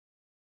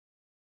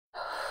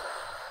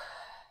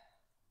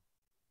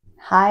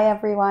Hi,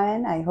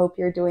 everyone. I hope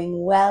you're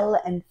doing well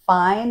and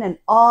fine, and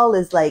all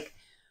is like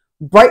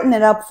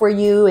brightening up for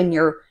you, and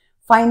you're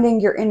finding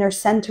your inner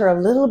center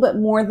a little bit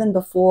more than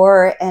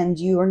before, and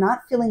you are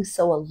not feeling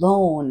so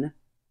alone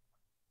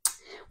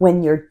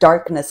when your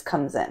darkness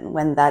comes in,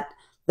 when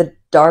the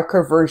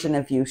darker version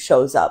of you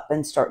shows up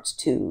and starts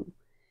to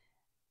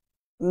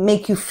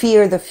make you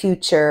fear the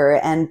future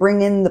and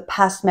bring in the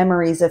past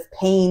memories of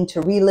pain to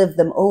relive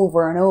them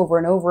over and over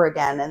and over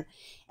again.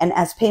 And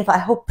as painful, I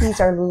hope these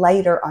are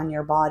lighter on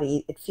your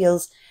body. It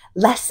feels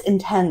less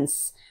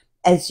intense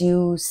as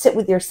you sit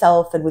with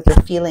yourself and with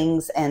your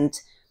feelings, and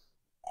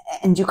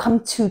you come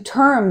to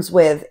terms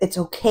with it's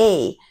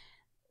okay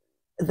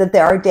that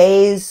there are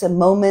days,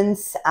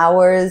 moments,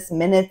 hours,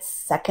 minutes,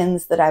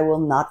 seconds that I will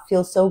not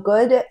feel so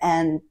good,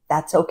 and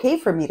that's okay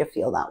for me to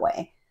feel that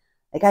way.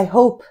 Like, I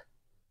hope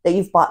that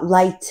you've brought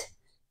light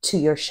to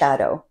your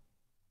shadow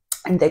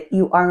and that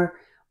you are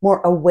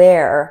more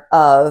aware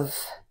of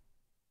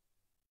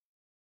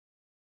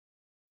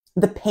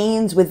the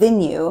pains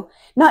within you,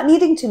 not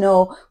needing to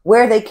know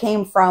where they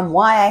came from,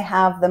 why I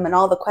have them, and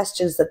all the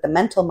questions that the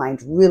mental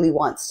mind really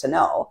wants to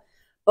know,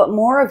 but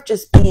more of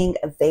just being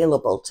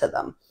available to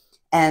them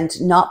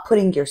and not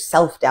putting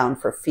yourself down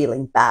for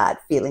feeling bad,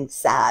 feeling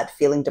sad,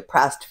 feeling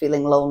depressed,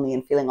 feeling lonely,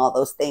 and feeling all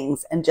those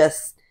things, and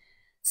just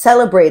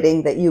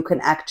celebrating that you can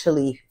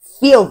actually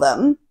feel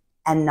them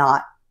and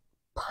not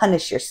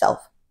punish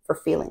yourself for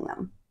feeling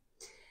them.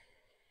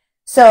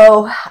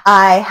 So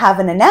I have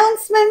an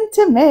announcement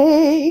to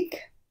make.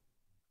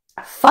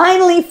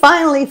 Finally,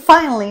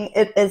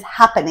 it is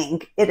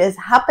happening. It is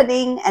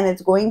happening, and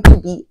it's going to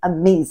be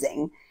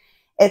amazing.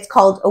 It's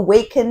called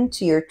Awaken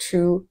to Your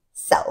True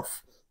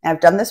Self. I've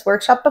done this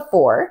workshop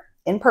before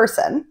in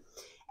person,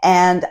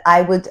 and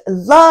I would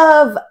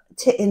love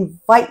to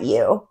invite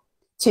you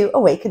to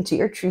awaken to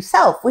your true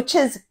self, which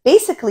is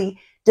basically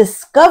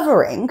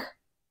discovering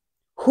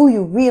who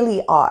you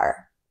really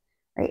are,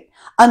 right?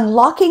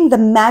 Unlocking the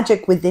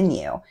magic within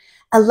you,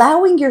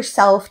 allowing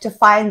yourself to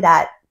find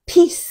that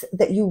peace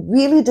that you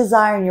really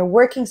desire, and you're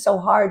working so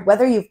hard,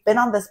 whether you've been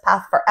on this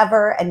path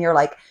forever and you're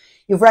like,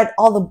 you've read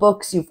all the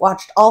books, you've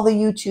watched all the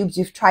YouTubes,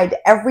 you've tried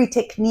every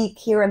technique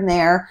here and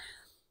there.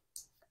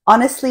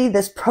 Honestly,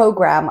 this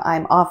program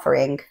I'm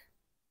offering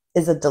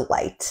is a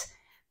delight,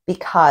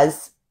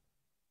 because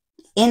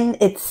in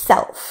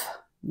itself,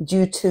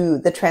 due to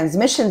the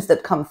transmissions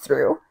that come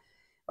through,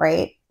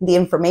 right, the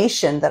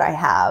information that I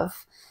have,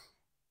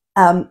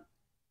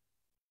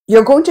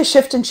 you're going to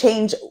shift and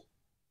change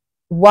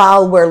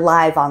while we're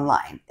live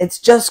online. It's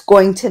just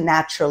going to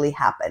naturally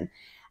happen.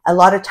 A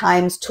lot of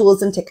times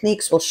tools and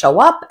techniques will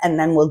show up, and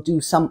then we'll do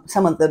some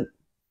of the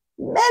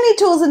many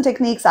tools and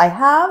techniques I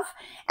have,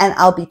 and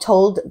I'll be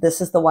told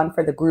this is the one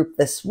for the group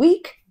this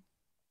week.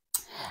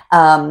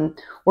 We're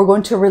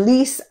going to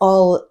release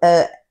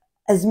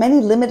as many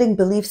limiting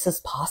beliefs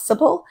as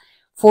possible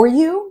for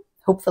you,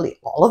 hopefully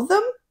all of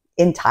them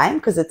in time,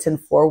 because it's in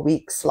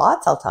 4-week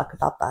slots. I'll talk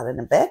about that in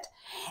a bit.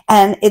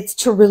 And it's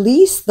to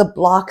release the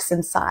blocks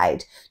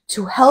inside,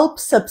 to help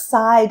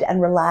subside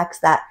and relax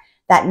that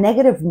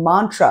negative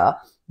mantra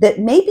that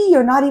maybe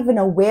you're not even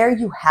aware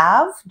you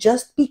have,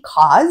 just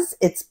because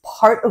it's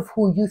part of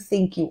who you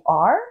think you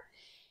are.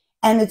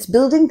 And it's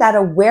building that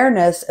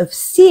awareness of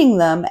seeing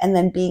them and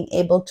then being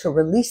able to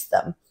release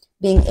them,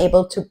 being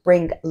able to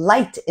bring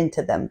light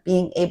into them,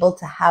 being able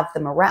to have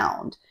them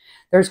around.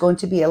 There's going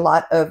to be a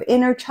lot of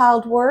inner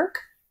child work,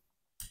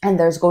 and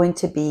there's going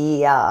to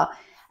be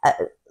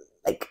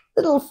like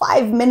little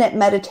 5-minute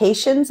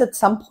meditations at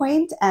some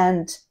point,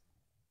 and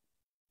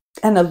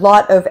a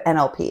lot of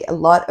NLP, a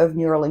lot of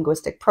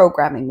neuro-linguistic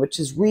programming, which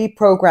is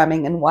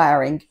reprogramming and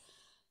wiring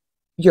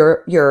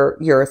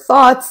your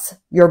thoughts,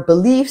 your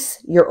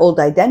beliefs, your old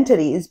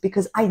identities,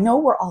 because I know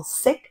we're all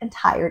sick and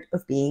tired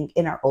of being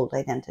in our old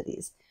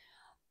identities.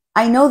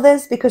 I know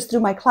this because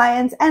through my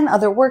clients and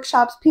other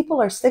workshops,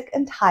 people are sick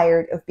and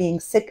tired of being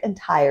sick and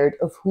tired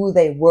of who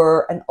they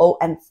were,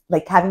 and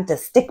like having to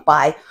stick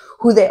by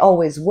who they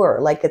always were,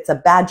 like it's a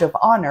badge of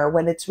honor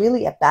when it's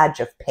really a badge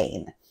of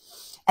pain.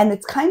 And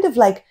it's kind of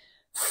like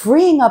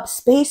freeing up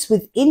space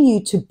within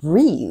you to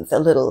breathe a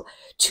little,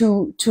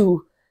 to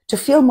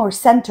feel more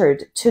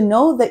centered, to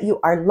know that you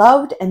are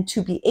loved, and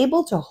to be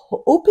able to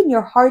open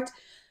your heart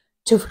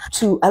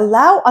to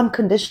allow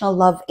unconditional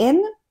love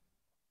in,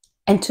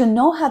 and to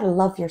know how to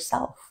love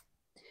yourself.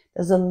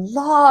 There's a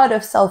lot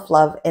of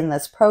self-love in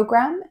this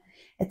program.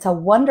 It's a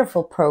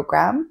wonderful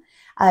program.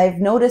 I've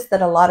noticed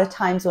that a lot of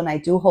times when I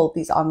do hold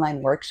these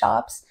online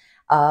workshops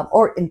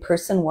or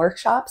in-person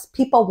workshops,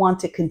 people want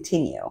to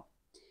continue.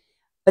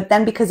 But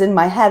then, because in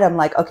my head, I'm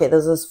like, okay,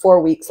 this is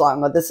 4 weeks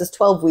long, or this is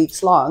 12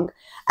 weeks long,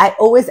 I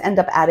always end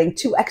up adding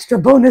 2 extra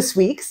bonus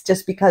weeks,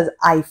 just because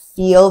I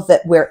feel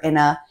that we're in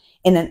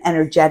an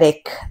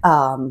energetic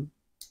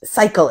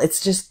cycle.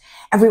 It's just,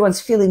 everyone's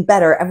feeling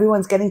better.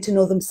 Everyone's getting to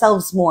know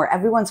themselves more.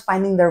 Everyone's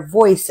finding their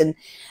voice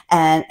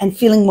and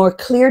feeling more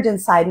cleared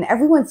inside. And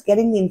everyone's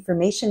getting the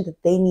information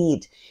that they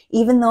need,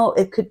 even though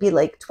it could be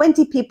like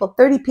 20 people,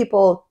 30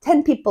 people,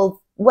 10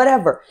 people,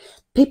 whatever.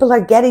 People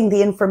are getting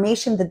the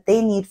information that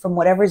they need from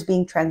whatever is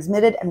being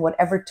transmitted and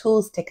whatever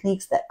tools,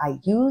 techniques that I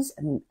use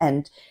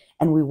and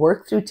we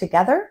work through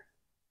together.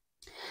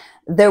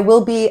 There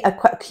will be a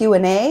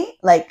Q&A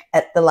like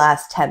at the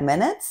last 10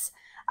 minutes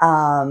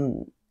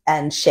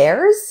and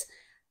shares.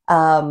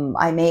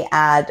 I may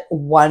add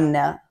one,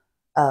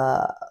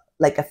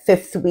 like a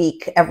 5th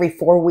week every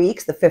 4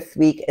 weeks. The 5th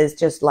week is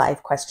just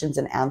live questions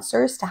and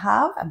answers to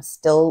have. I'm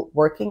still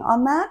working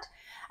on that.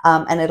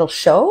 And it'll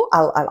show.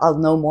 I'll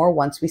know more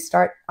once we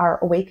start our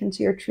Awaken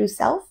to Your True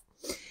Self.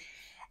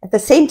 At the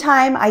same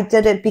time, I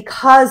did it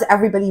because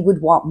everybody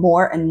would want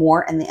more and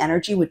more, and the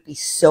energy would be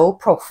so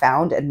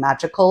profound and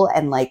magical,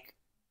 and like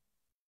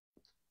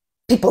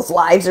people's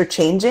lives are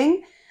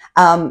changing.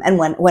 And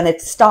when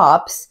it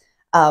stops,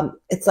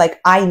 it's like,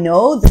 I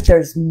know that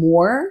there's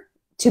more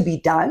to be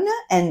done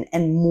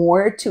and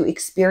more to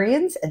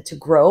experience and to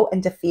grow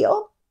and to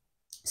feel.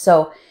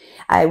 So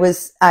I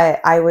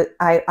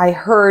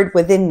heard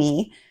within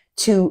me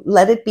to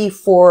let it be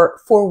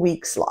for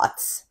 4-week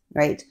slots,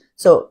 right?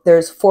 So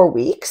there's 4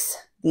 weeks.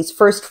 These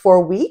first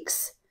 4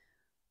 weeks,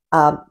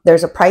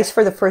 there's a price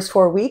for the first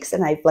 4 weeks,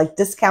 and I've like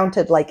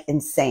discounted like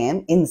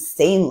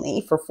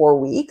insanely for 4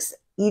 weeks.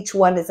 Each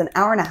one is an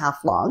hour and a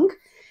half long.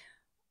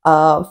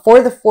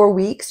 For the 4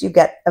 weeks, you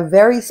get a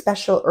very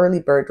special early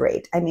bird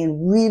rate. I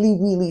mean, really,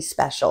 really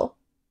special.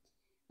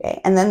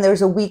 Okay, and then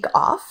there's a week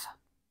off.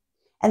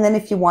 And then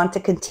if you want to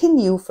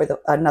continue for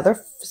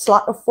another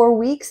slot of 4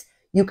 weeks,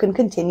 you can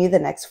continue the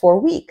next 4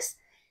 weeks.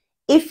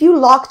 If you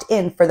locked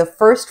in for the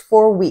first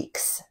 4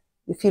 weeks,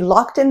 if you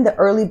locked in the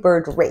early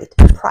bird rate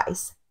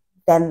price,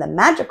 then the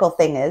magical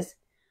thing is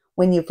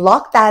when you've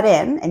locked that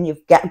in and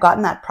you've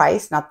gotten that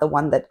price, not the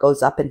one that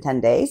goes up in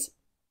 10 days,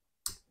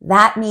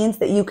 that means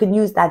that you can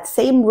use that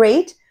same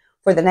rate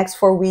for the next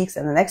 4 weeks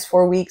and the next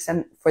 4 weeks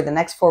and for the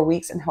next 4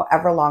 weeks and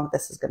however long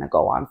this is going to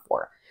go on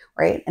for,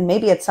 right? And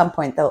maybe at some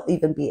point there'll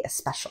even be a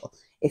special.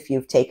 If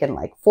you've taken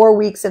like 4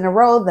 weeks in a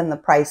row, then the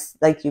price,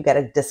 like you get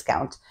a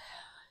discount.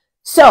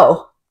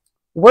 So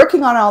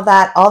working on all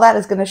that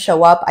is going to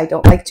show up. I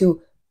don't like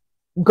to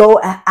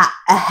go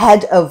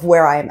ahead of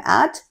where I'm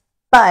at,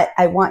 but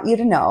I want you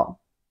to know,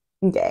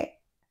 okay,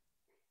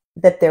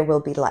 that there will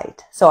be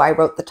light. So I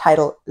wrote the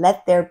title,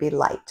 Let There Be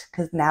Light,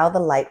 because now the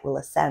light will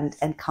ascend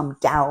and come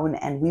down,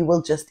 and we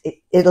will just,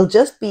 it'll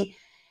just be,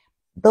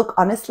 look,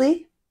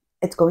 honestly,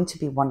 it's going to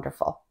be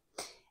wonderful.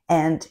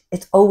 And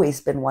it's always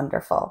been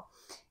wonderful.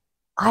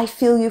 I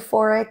feel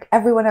euphoric.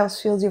 Everyone else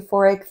feels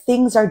euphoric.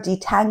 Things are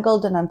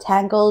detangled and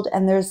untangled,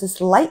 and there's this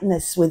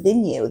lightness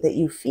within you that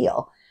you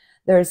feel.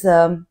 There's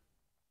a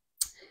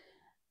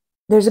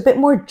bit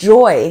more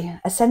joy,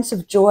 a sense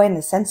of joy and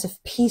a sense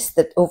of peace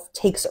that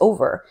takes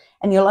over.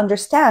 And you'll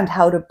understand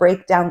how to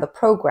break down the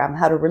program,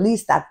 how to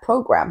release that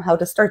program, how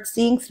to start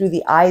seeing through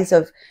the eyes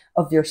of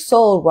your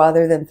soul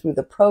rather than through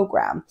the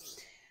program.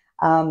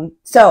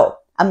 So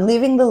I'm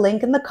leaving the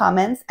link in the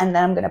comments, and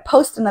then I'm going to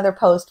post another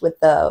post with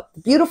the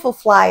beautiful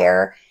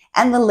flyer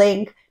and the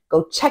link.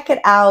 Go check it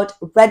out,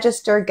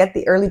 register, get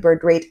the early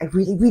bird rate. I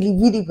really, really,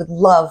 really would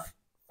love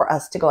for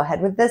us to go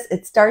ahead with this.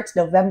 It starts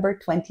November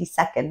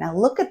 22nd. Now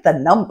look at the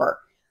number,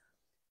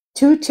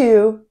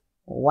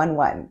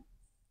 2211.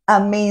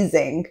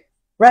 Amazing,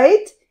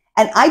 right?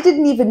 And I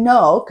didn't even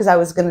know, because I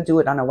was going to do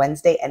it on a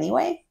Wednesday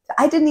anyway.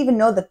 I didn't even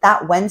know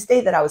that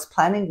Wednesday that I was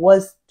planning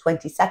was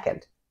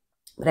 22nd.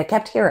 But I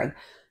kept hearing,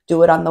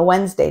 do it on the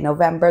Wednesday,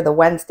 November, the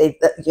Wednesday,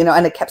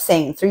 and it kept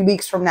saying 3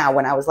 weeks from now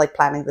when I was like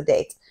planning the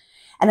date.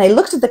 And I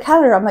looked at the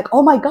calendar. I'm like,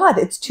 oh my God,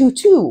 it's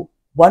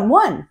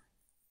 2211.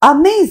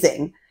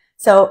 Amazing.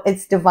 So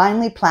it's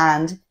divinely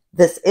planned.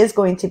 This is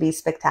going to be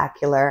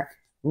spectacular.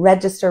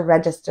 Register,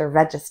 register,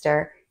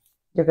 register.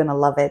 You're going to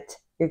love it.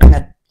 You're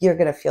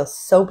going to feel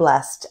so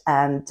blessed,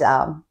 and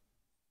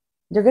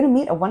you're going to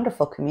meet a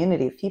wonderful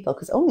community of people,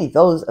 because only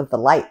those of the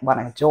light want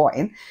to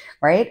join,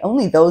 right?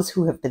 Only those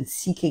who have been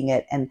seeking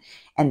it and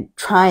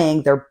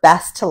trying their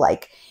best to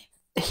like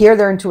hear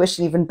their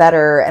intuition even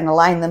better and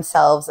align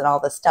themselves and all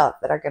this stuff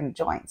that are going to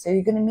join. So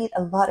you're going to meet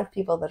a lot of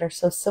people that are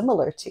so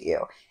similar to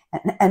you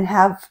and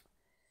have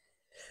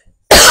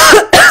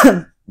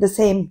the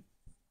same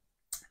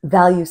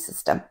value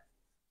system.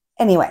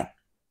 Anyway,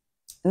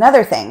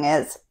 another thing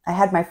is I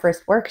had my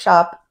first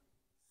workshop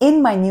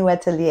in my new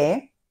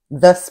atelier,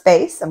 The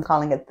Space. I'm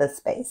calling it The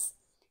Space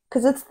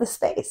because it's the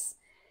space,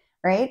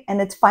 right? And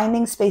it's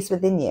finding space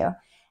within you.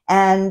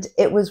 And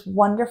it was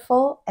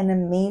wonderful and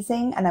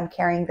amazing. And I'm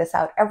carrying this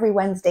out every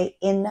Wednesday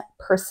in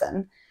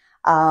person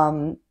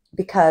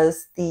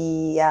because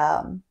the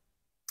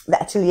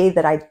atelier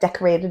that I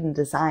decorated and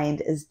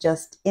designed is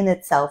just in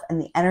itself,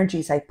 and the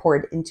energies I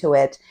poured into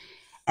it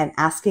and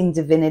asking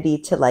divinity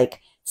to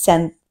like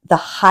send the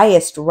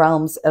highest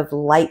realms of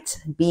light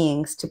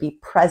beings to be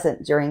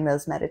present during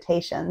those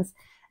meditations.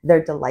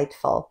 They're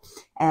delightful.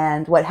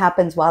 And what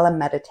happens while I'm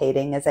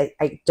meditating is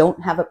I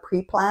don't have a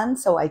pre-plan.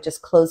 So I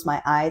just close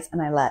my eyes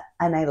and I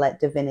let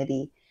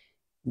divinity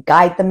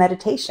guide the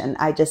meditation.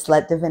 I just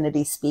let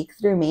divinity speak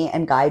through me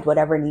and guide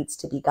whatever needs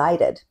to be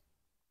guided.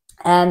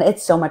 And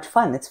it's so much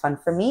fun. It's fun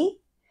for me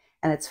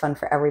and it's fun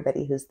for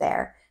everybody who's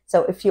there.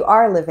 So if you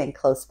are living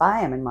close by,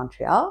 I'm in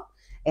Montreal,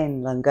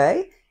 in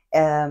Longueuil,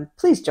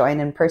 please join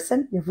in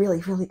person. You're really,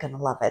 really going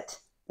to love it.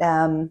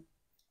 And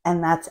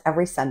that's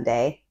every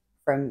Sunday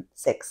from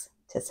 6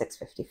 to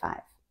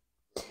 6:55.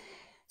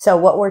 So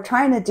what we're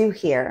trying to do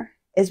here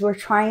is we're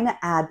trying to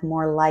add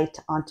more light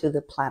onto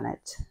the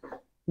planet.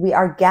 We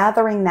are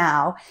gathering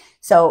now.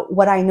 So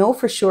what I know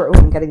for sure, oh,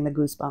 I'm getting the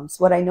goosebumps.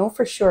 What I know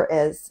for sure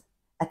is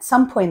at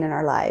some point in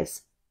our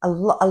lives, a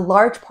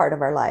large part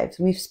of our lives,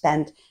 we've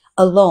spent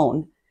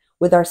alone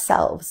with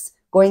ourselves,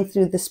 going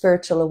through the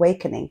spiritual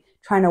awakening,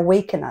 trying to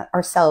awaken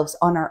ourselves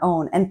on our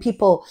own. And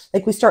people,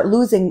 like, we start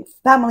losing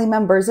family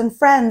members and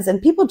friends,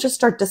 and people just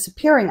start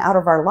disappearing out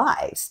of our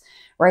lives,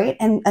 right?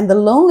 And the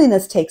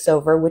loneliness takes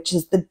over, which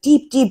is the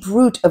deep, deep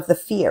root of the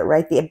fear,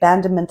 right? The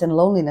abandonment and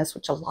loneliness,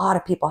 which a lot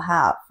of people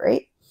have,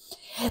 right?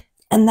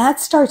 And that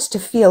starts to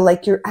feel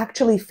like you're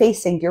actually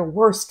facing your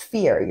worst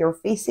fear. You're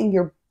facing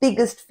your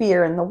biggest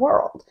fear in the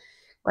world,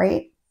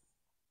 right?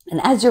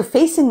 And as you're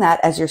facing that,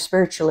 as your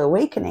spiritual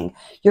awakening,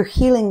 you're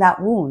healing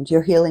that wound.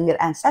 You're healing it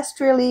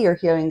ancestrally. You're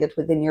healing it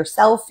within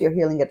yourself. You're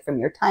healing it from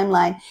your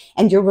timeline.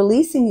 And you're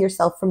releasing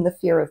yourself from the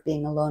fear of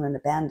being alone and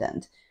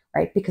abandoned,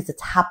 right? Because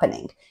it's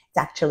happening. It's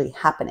actually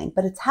happening,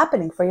 but it's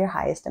happening for your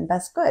highest and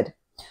best good.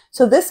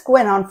 So this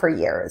went on for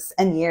years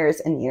and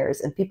years and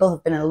years, and people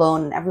have been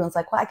alone, and everyone's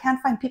like, well, I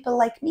can't find people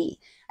like me.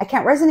 I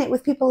can't resonate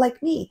with people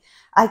like me.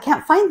 I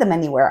can't find them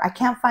anywhere. I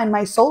can't find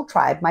my soul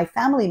tribe, my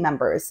family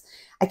members.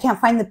 I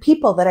can't find the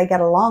people that I get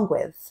along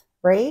with,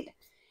 right?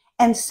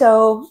 And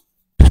so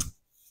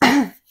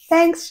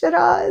thanks,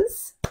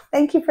 Shiraz.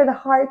 Thank you for the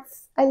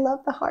hearts. I love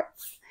the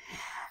hearts.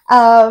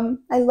 I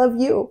love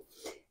you.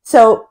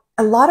 So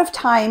a lot of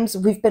times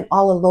we've been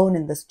all alone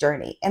in this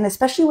journey. And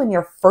especially when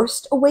you're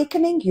first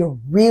awakening, you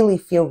really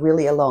feel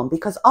really alone,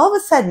 because all of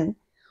a sudden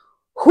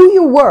who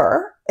you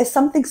were is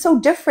something so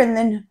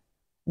different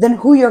than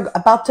who you're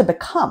about to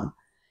become.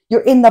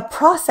 You're in the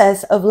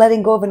process of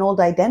letting go of an old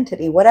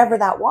identity, whatever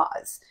that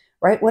was,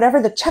 right?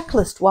 Whatever the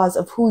checklist was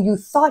of who you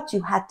thought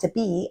you had to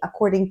be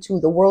according to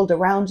the world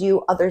around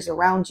you, others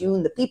around you,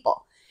 and the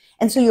people.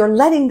 And so you're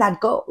letting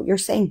that go. You're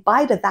saying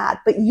bye to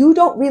that, but you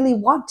don't really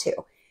want to.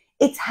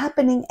 It's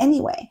happening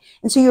anyway.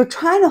 And so you're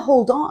trying to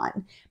hold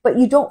on, but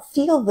you don't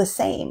feel the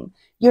same.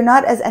 You're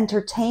not as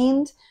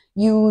entertained.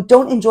 You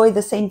don't enjoy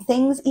the same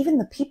things. Even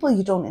the people,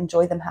 you don't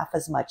enjoy them half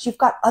as much. You've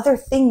got other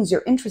things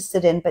you're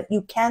interested in, but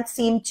you can't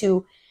seem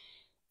to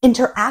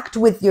interact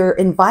with your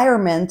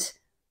environment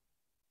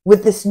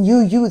with this new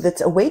you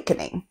that's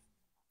awakening.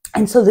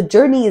 And so the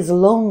journey is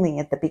lonely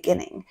at the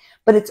beginning,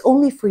 but it's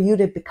only for you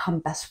to become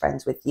best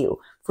friends with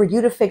you, for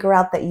you to figure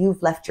out that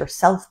you've left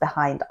yourself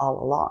behind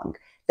all along,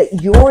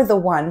 that you're the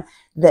one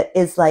that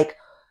is like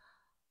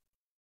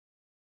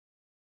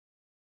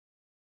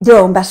your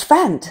own best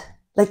friend.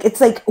 Like, it's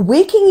like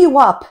waking you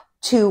up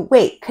to,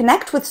 wait,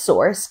 connect with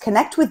source,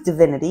 connect with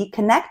divinity,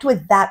 connect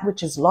with that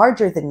which is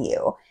larger than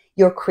you,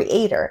 your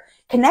creator,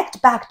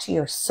 connect back to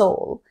your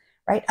soul,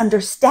 right?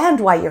 Understand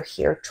why you're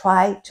here.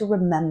 Try to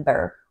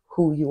remember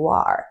who you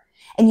are.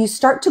 And you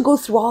start to go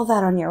through all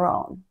that on your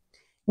own.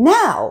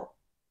 Now,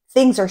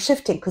 things are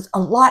shifting because a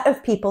lot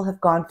of people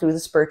have gone through the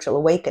spiritual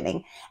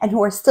awakening and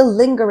who are still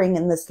lingering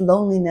in this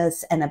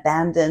loneliness and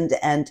abandoned,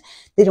 and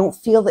they don't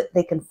feel that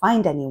they can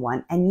find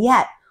anyone. And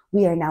yet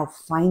we are now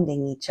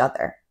finding each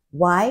other.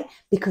 Why?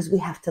 Because we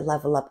have to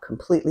level up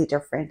completely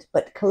different,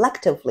 but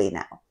collectively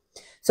now.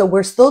 So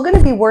we're still going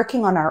to be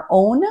working on our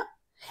own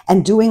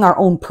and doing our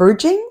own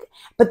purging,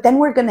 but then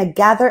we're going to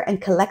gather and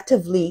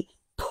collectively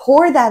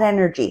pour that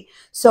energy.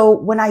 So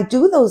when I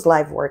do those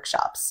live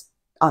workshops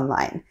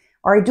online,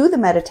 or I do the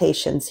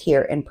meditations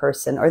here in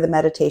person, or the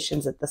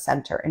meditations at the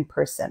center in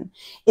person,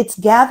 it's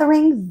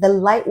gathering the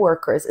light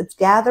workers, it's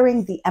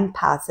gathering the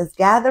empaths, it's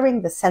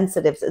gathering the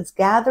sensitives, it's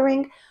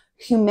gathering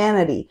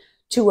humanity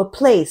to a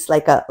place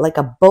like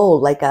a bowl,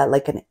 like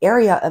an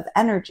area of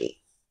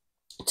energy,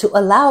 to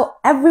allow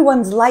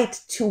everyone's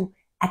light to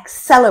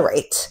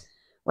accelerate,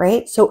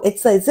 right? So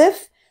it's as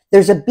if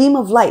there's a beam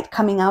of light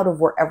coming out of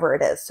wherever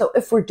it is. So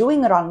if we're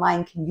doing it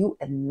online, can you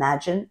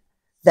imagine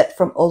that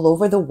from all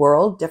over the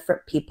world,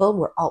 different people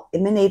were all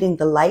emanating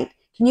the light?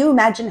 Can you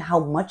imagine how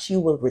much you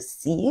will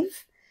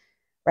receive,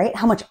 right?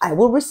 How much I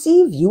will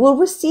receive, you will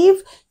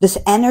receive, this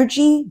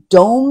energy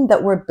dome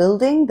that we're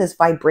building, this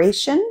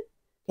vibration,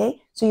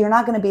 okay? So you're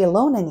not going to be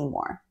alone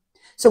anymore.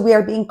 So we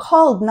are being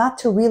called not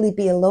to really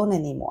be alone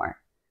anymore,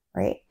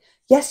 right?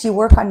 Yes, you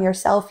work on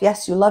yourself.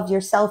 Yes, you love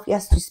yourself.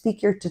 Yes, you speak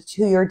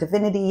to your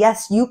divinity.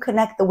 Yes, you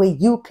connect the way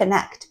you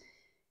connect.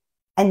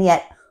 And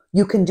yet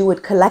you can do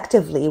it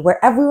collectively,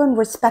 where everyone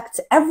respects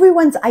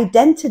everyone's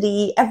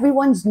identity,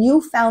 everyone's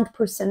newfound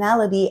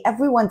personality,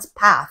 everyone's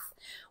path.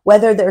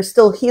 Whether they're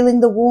still healing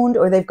the wound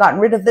or they've gotten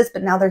rid of this,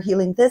 but now they're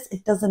healing this,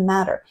 it doesn't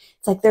matter.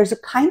 It's like there's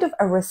a kind of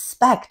a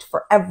respect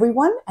for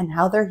everyone and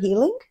how they're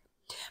healing.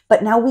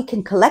 But now we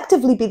can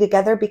collectively be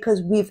together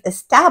because we've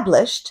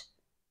established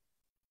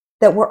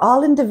that we're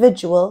all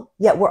individual,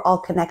 yet we're all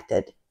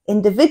connected.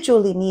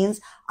 Individually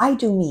means I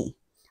do me.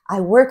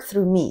 I work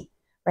through me,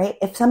 right?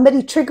 If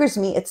somebody triggers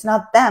me, it's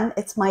not them,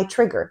 it's my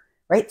trigger,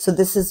 right? So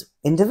this is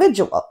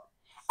individual.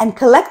 And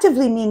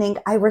collectively, meaning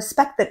I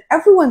respect that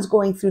everyone's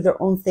going through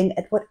their own thing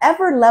at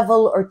whatever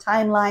level or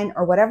timeline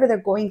or whatever they're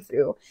going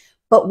through.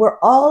 But we're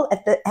all,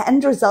 at the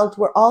end result,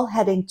 we're all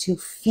heading to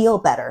feel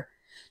better,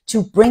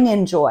 to bring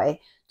in joy,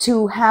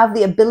 to have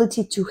the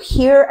ability to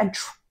hear and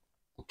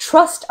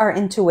trust our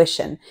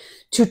intuition,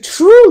 to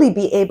truly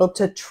be able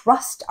to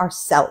trust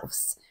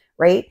ourselves,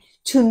 right?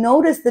 To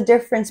notice the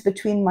difference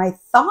between my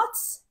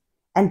thoughts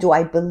and do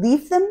I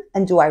believe them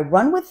and do I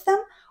run with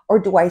them, or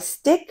do I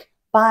stick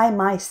by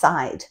my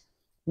side,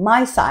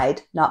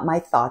 not my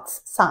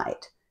thoughts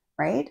side,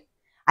 right?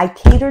 I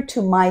cater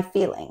to my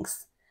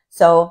feelings.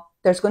 So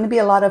there's going to be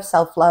a lot of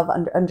self-love,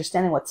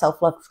 understanding what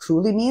self-love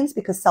truly means,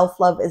 because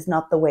self-love is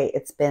not the way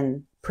it's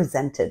been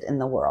presented in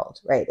the world,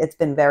 right? It's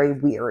been very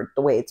weird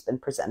the way it's been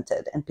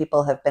presented. And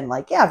people have been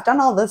like, yeah, I've done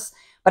all this,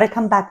 but I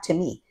come back to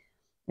me,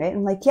 right?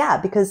 I'm like, yeah,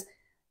 because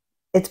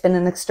it's been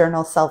an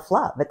external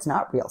self-love. It's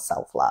not real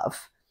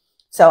self-love.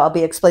 So I'll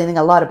be explaining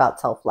a lot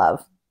about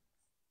self-love.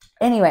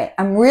 Anyway,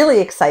 I'm really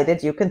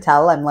excited. You can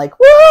tell I'm like,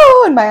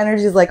 whoa, and my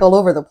energy is like all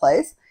over the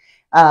place,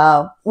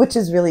 which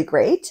is really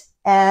great.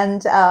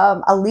 And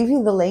I'll leave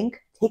you the link.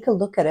 Take a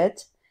look at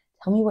it.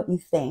 Tell me what you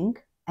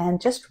think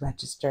and just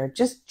register.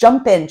 Just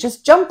jump in.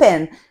 Just jump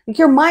in. Like,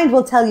 your mind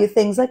will tell you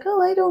things like,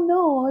 oh, I don't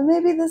know.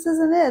 Maybe this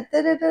isn't it.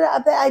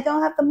 I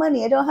don't have the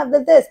money. I don't have the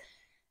this.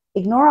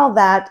 Ignore all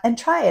that and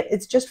try it.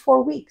 It's just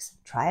 4 weeks.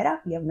 Try it out.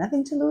 You have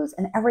nothing to lose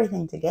and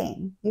everything to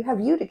gain. You have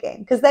you to gain,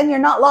 because then you're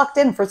not locked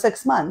in for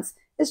 6 months.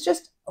 It's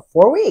just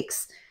 4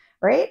 weeks,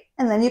 right?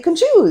 And then you can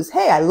choose,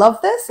 hey, I love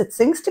this. It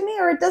sings to me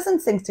or it doesn't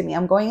sing to me.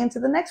 I'm going into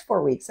the next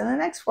 4 weeks and the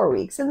next 4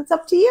 weeks, and it's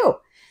up to you.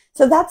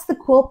 So that's the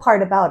cool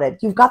part about it.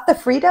 You've got the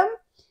freedom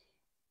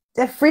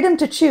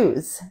to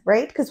choose,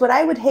 right? Because what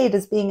I would hate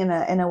is being in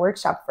a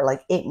workshop for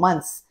like 8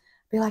 months.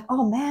 Be like,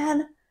 oh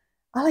man,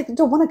 I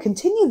don't want to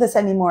continue this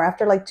anymore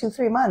after like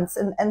 2-3 months.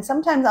 And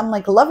sometimes I'm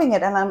like loving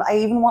it, and I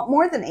even want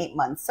more than 8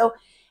 months. So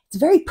it's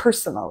very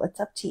personal. It's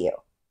up to you.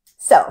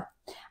 So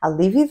I'll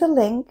leave you the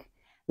link.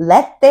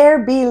 Let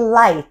there be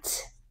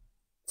light.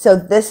 So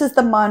this is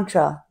the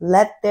mantra.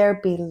 Let there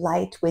be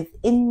light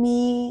within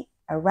me,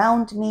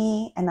 around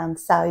me, and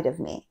outside of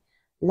me.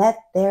 Let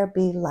there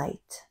be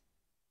light.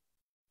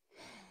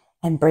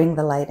 And bring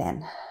the light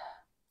in.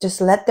 Just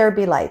let there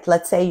be light.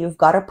 Let's say you've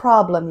got a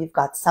problem. You've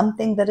got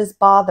something that is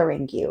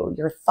bothering you.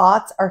 Your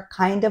thoughts are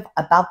kind of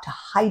about to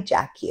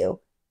hijack you.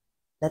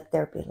 Let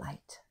there be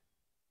light.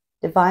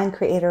 Divine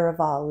creator of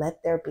all,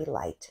 let there be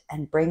light,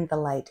 and bring the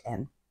light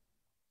in.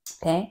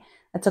 Okay?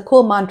 That's a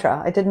cool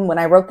mantra. When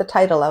I wrote the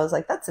title, I was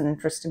like, that's an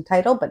interesting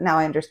title, but now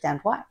I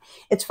understand why.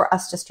 It's for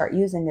us to start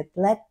using it.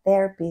 Let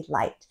there be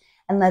light.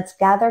 And let's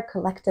gather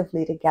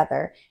collectively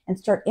together and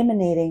start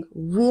emanating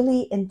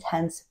really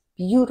intense,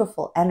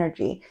 beautiful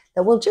energy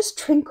that will just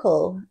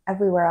trickle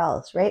everywhere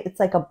else, right? It's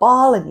like a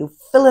ball, and you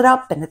fill it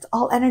up and it's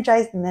all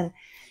energized, and then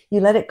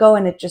you let it go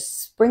and it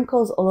just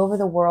sprinkles all over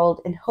the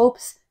world in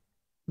hopes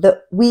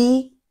that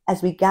we,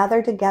 as we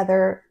gather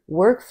together,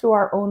 work through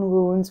our own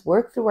wounds,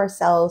 work through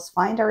ourselves,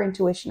 find our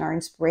intuition, our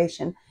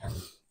inspiration,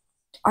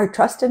 our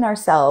trust in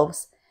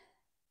ourselves,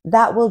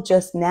 that will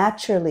just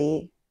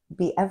naturally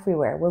be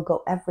everywhere. We'll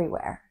go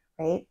everywhere,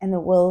 right? And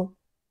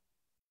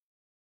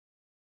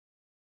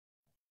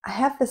I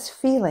have this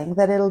feeling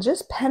that it'll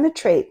just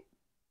penetrate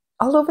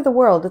all over the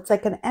world. It's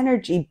like an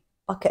energy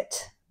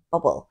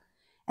bubble.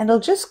 And it'll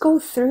just go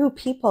through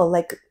people,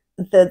 like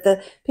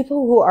the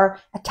people who are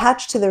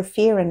attached to their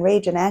fear and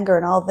rage and anger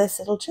and all this.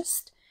 It'll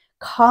just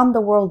calm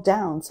the world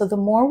down. So the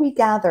more we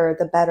gather,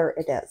 the better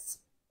it is.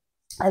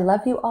 I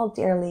love you all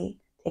dearly.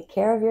 Take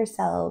care of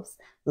yourselves.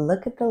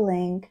 Look at the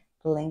link.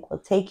 The link will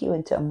take you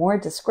into a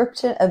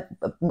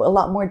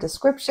lot more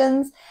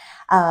descriptions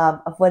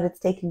of what is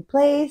taking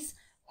place.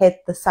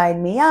 Hit the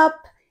sign me up,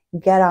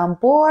 get on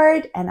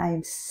board, and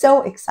I'm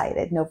so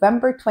excited.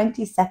 November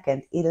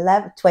 22nd,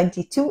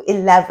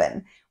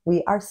 22/11,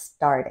 we are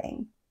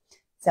starting.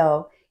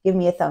 So give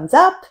me a thumbs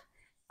up,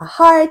 a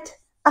heart,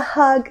 a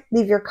hug,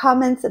 leave your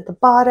comments at the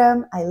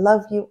bottom. I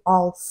love you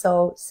all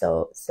so,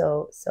 so,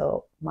 so,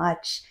 so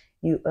much.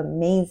 You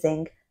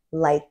amazing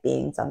light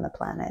beings on the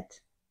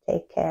planet.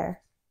 Take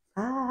care.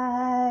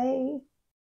 Bye.